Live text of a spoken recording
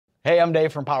Hey, I'm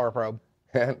Dave from PowerProbe.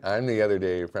 And I'm the other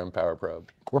Dave from PowerProbe.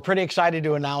 We're pretty excited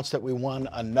to announce that we won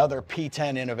another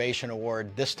PTEN Innovation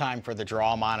Award, this time for the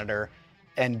draw monitor.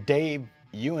 And Dave,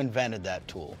 you invented that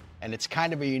tool. And it's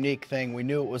kind of a unique thing. We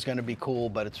knew it was going to be cool,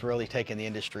 but it's really taken the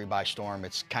industry by storm.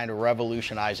 It's kind of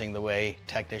revolutionizing the way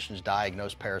technicians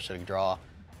diagnose parasitic draw.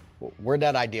 Where'd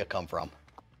that idea come from?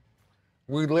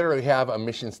 We literally have a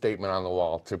mission statement on the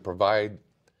wall to provide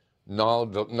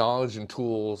knowledge and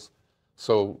tools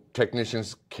so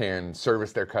technicians can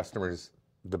service their customers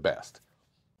the best.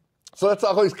 So that's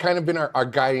always kind of been our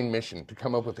guiding mission, to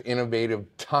come up with innovative,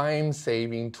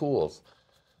 time-saving tools.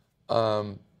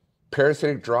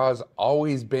 Parasitic draw has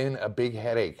always been a big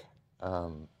headache.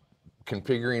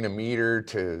 Configuring a meter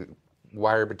to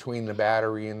wire between the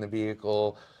battery and the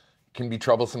vehicle can be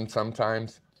troublesome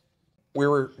sometimes. We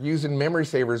were using memory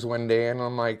savers one day, and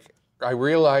I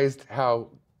realized how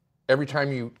every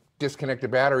time you disconnect a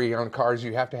battery on cars,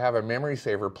 you have to have a memory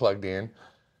saver plugged in.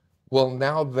 Well,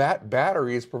 now that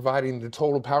battery is providing the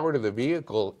total power to the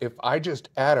vehicle. If I just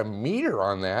add a meter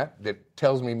on that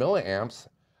tells me milliamps,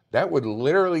 that would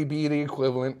literally be the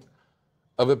equivalent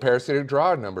of the parasitic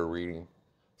draw number reading.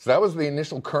 So that was the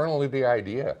initial kernel of the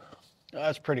idea.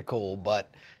 That's pretty cool,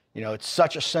 but it's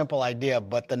such a simple idea,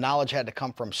 but the knowledge had to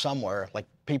come from somewhere. Like,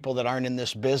 people that aren't in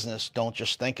this business don't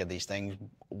just think of these things.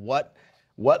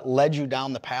 What led you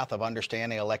down the path of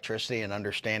understanding electricity and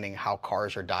understanding how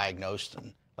cars are diagnosed?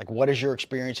 And what is your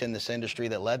experience in this industry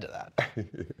that led to that?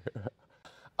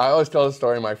 I always tell the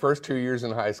story. My first 2 years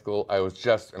in high school, I was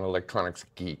just an electronics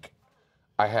geek.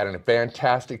 I had a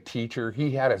fantastic teacher.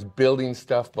 He had us building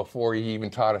stuff before he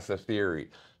even taught us the theory.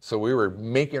 So we were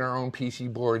making our own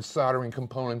PC boards, soldering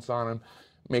components on them,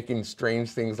 making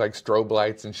strange things like strobe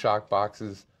lights and shock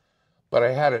boxes. But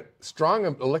I had a strong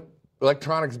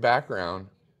electronics background.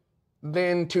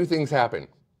 Then two things happened.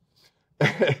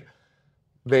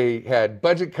 They had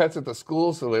budget cuts at the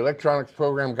school, so the electronics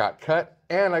program got cut,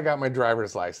 and I got my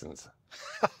driver's license.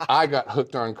 I got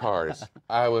hooked on cars.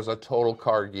 I was a total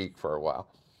car geek for a while.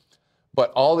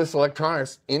 But all this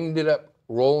electronics ended up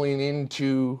rolling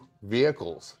into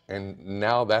vehicles, and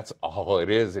now that's all it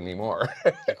is anymore.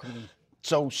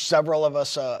 So several of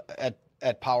us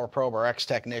at PowerProbe are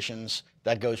ex-technicians.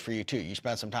 That goes for you too. You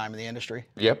spent some time in the industry?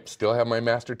 Yep, still have my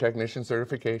master technician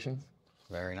certifications.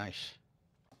 Very nice.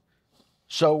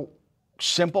 So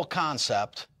simple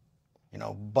concept,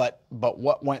 but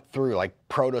what went through, like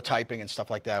prototyping and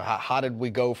stuff like that? How did we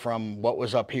go from what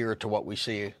was up here to what we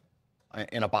see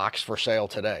in a box for sale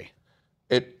today?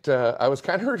 I was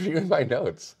kind of reviewing my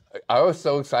notes. I was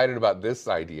so excited about this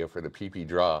idea for the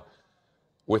PPDraw.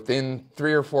 Within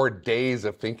 3 or 4 days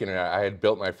of thinking it, I had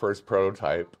built my first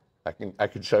prototype. I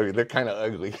can show you. They're kind of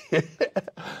ugly.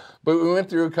 But we went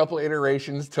through a couple of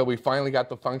iterations till we finally got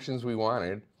the functions we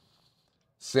wanted.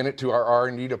 Sent it to our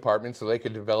R&D department so they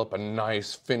could develop a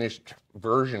nice finished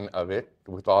version of it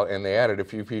and they added a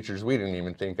few features we didn't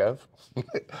even think of.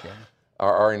 Yeah.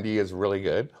 Our R&D is really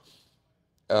good.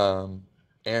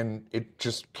 And it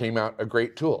just came out a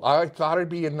great tool. I thought it'd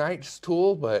be a nice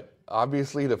tool, but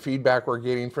obviously the feedback we're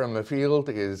getting from the field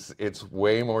it's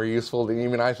way more useful than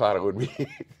even I thought it would be.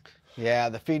 Yeah,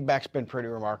 the feedback's been pretty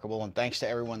remarkable, and thanks to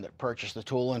everyone that purchased the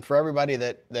tool and for everybody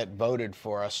that voted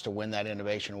for us to win that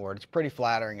innovation award. It's pretty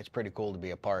flattering. It's pretty cool to be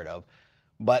a part of.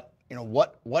 But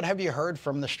what have you heard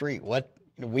from the street?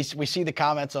 We see the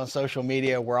comments on social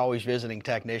media. We're always visiting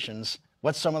technicians.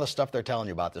 What's some of the stuff they're telling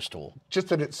you about this tool? Just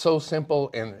that it's so simple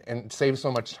and saves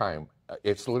so much time.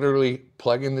 It's literally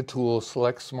plug in the tool,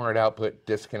 select smart output,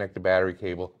 disconnect the battery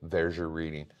cable, there's your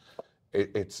reading.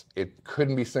 It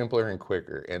couldn't be simpler and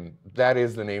quicker, and that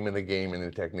is the name of the game in the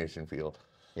technician field.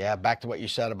 Yeah, back to what you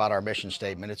said about our mission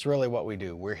statement. It's really what we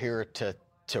do. We're here to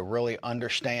really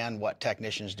understand what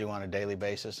technicians do on a daily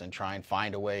basis and try and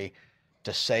find a way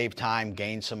to save time,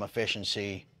 gain some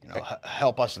efficiency,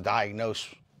 help us diagnose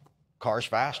cars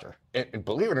faster. And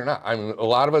believe it or not, I mean, a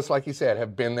lot of us, like you said,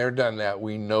 have been there, done that.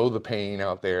 We know the pain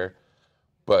out there,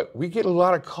 but we get a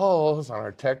lot of calls on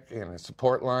our tech and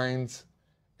support lines,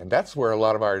 and that's where a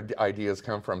lot of our ideas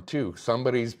come from too.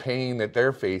 Somebody's pain that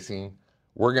they're facing,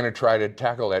 we're going to try to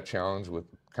tackle that challenge with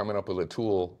coming up with a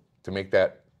tool to make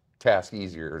that task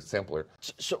easier or simpler.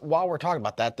 So while we're talking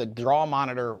about that, the draw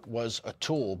monitor was a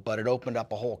tool, but it opened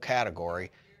up a whole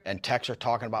category. And techs are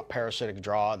talking about parasitic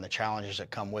draw and the challenges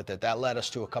that come with it. That led us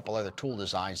to a couple other tool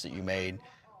designs that you made,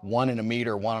 one in a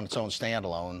meter, one on its own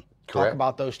standalone. Correct. Talk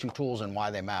about those two tools and why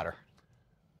they matter.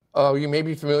 Oh, you may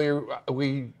be familiar.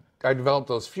 I developed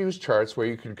those fuse charts where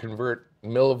you could convert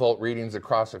millivolt readings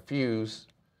across a fuse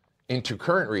into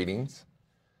current readings.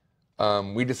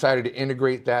 We decided to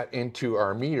integrate that into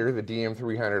our meter, the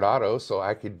DM300 Auto, so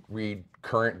I could read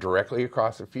current directly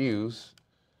across a fuse.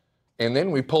 And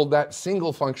then we pulled that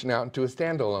single function out into a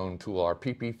standalone tool, our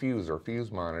PP fuse or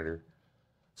fuse monitor.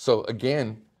 So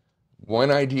again, one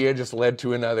idea just led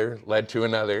to another,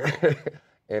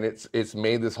 and it's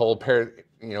made this whole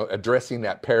addressing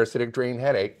that parasitic drain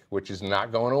headache, which is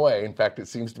not going away. In fact, it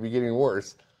seems to be getting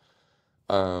worse.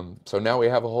 So now we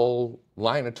have a whole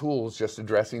line of tools just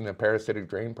addressing the parasitic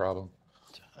drain problem.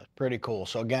 Pretty cool.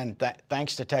 So again,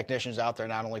 thanks to technicians out there,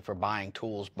 not only for buying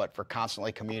tools, but for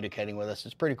constantly communicating with us.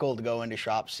 It's pretty cool to go into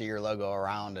shops, see your logo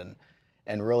around,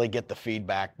 and really get the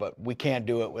feedback. But we can't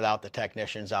do it without the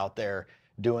technicians out there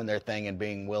doing their thing and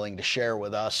being willing to share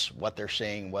with us what they're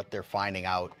seeing, what they're finding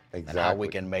out, and how we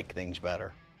can make things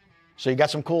better. So you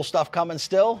got some cool stuff coming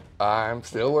still? I'm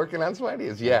still working on some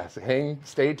ideas. Yes,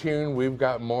 stay tuned. We've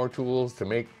got more tools to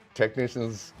make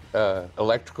technicians'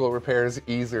 electrical repairs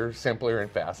easier, simpler,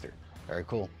 and faster. Very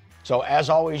cool. So as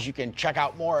always, you can check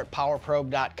out more at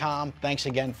powerprobe.com. Thanks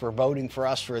again for voting for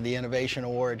us for the Innovation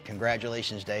Award.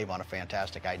 Congratulations, Dave, on a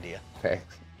fantastic idea.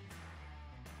 Thanks.